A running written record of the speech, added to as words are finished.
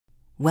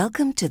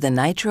Welcome to the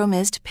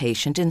NitroMist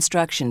patient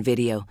instruction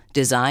video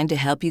designed to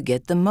help you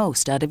get the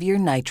most out of your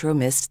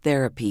NitroMist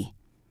therapy.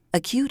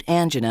 Acute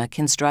angina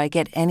can strike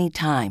at any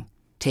time.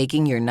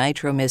 Taking your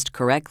NitroMist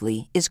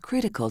correctly is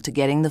critical to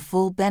getting the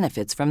full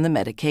benefits from the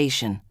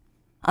medication.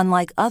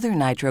 Unlike other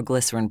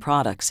nitroglycerin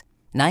products,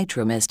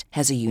 NitroMist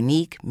has a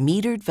unique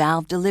metered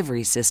valve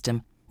delivery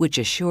system which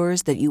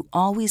assures that you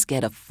always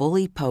get a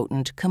fully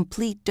potent,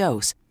 complete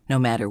dose no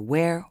matter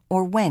where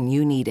or when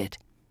you need it.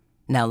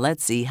 Now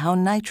let's see how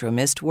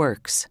NitroMist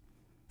works.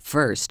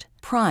 First,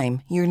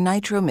 prime your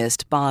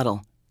NitroMist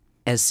bottle.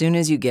 As soon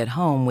as you get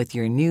home with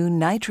your new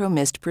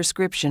NitroMist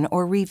prescription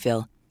or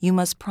refill, you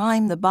must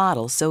prime the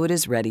bottle so it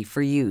is ready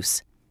for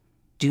use.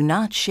 Do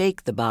not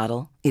shake the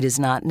bottle, it is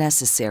not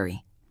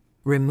necessary.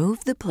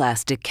 Remove the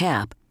plastic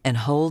cap and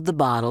hold the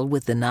bottle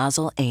with the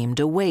nozzle aimed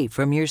away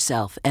from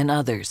yourself and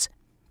others.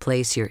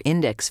 Place your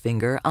index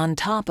finger on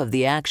top of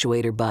the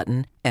actuator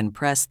button and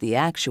press the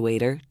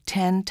actuator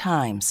 10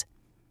 times.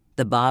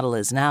 The bottle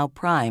is now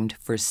primed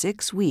for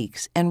 6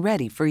 weeks and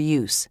ready for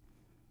use.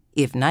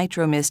 If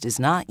NitroMist is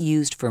not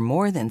used for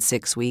more than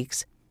 6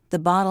 weeks, the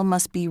bottle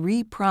must be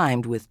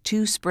re-primed with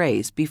 2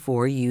 sprays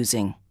before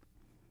using.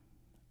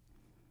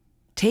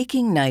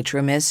 Taking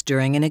NitroMist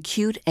during an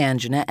acute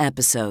angina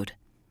episode.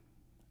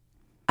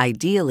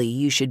 Ideally,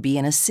 you should be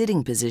in a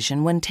sitting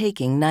position when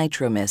taking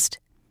NitroMist.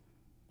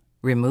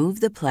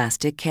 Remove the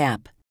plastic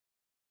cap.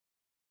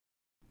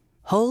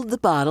 Hold the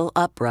bottle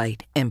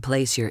upright and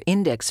place your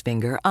index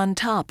finger on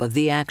top of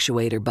the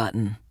actuator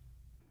button.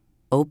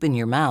 Open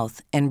your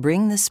mouth and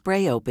bring the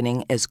spray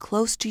opening as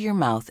close to your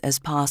mouth as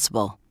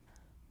possible.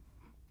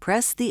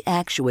 Press the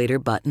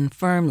actuator button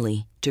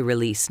firmly to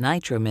release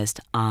NitroMist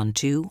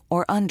onto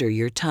or under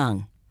your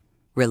tongue.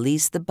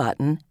 Release the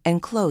button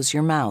and close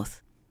your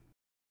mouth.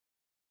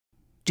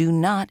 Do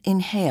not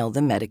inhale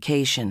the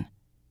medication.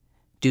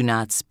 Do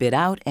not spit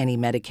out any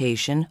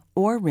medication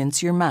or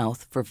rinse your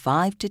mouth for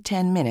 5 to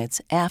 10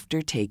 minutes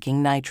after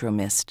taking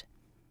NitroMist.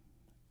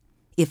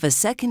 If a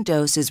second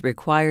dose is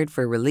required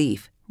for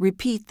relief,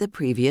 repeat the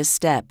previous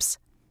steps.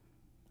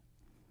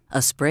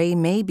 A spray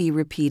may be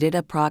repeated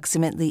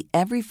approximately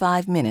every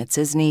 5 minutes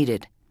as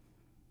needed.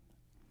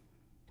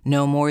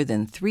 No more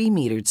than 3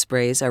 metered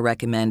sprays are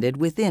recommended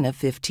within a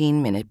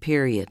 15-minute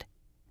period.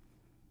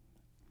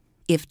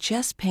 If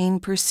chest pain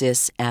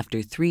persists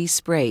after 3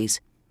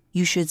 sprays,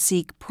 you should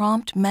seek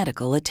prompt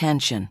medical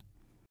attention.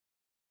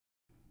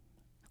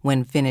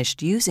 When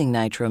finished using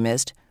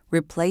NitroMist,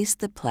 replace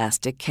the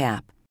plastic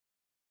cap.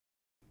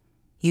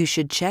 You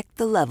should check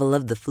the level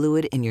of the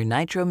fluid in your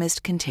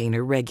NitroMist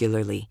container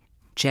regularly.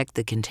 Check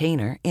the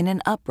container in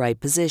an upright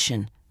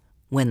position.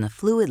 When the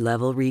fluid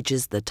level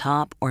reaches the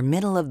top or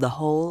middle of the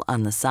hole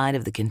on the side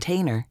of the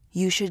container,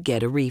 you should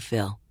get a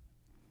refill.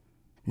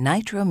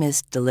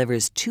 NitroMist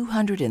delivers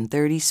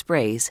 230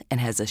 sprays and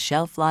has a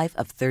shelf life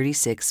of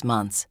 36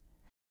 months.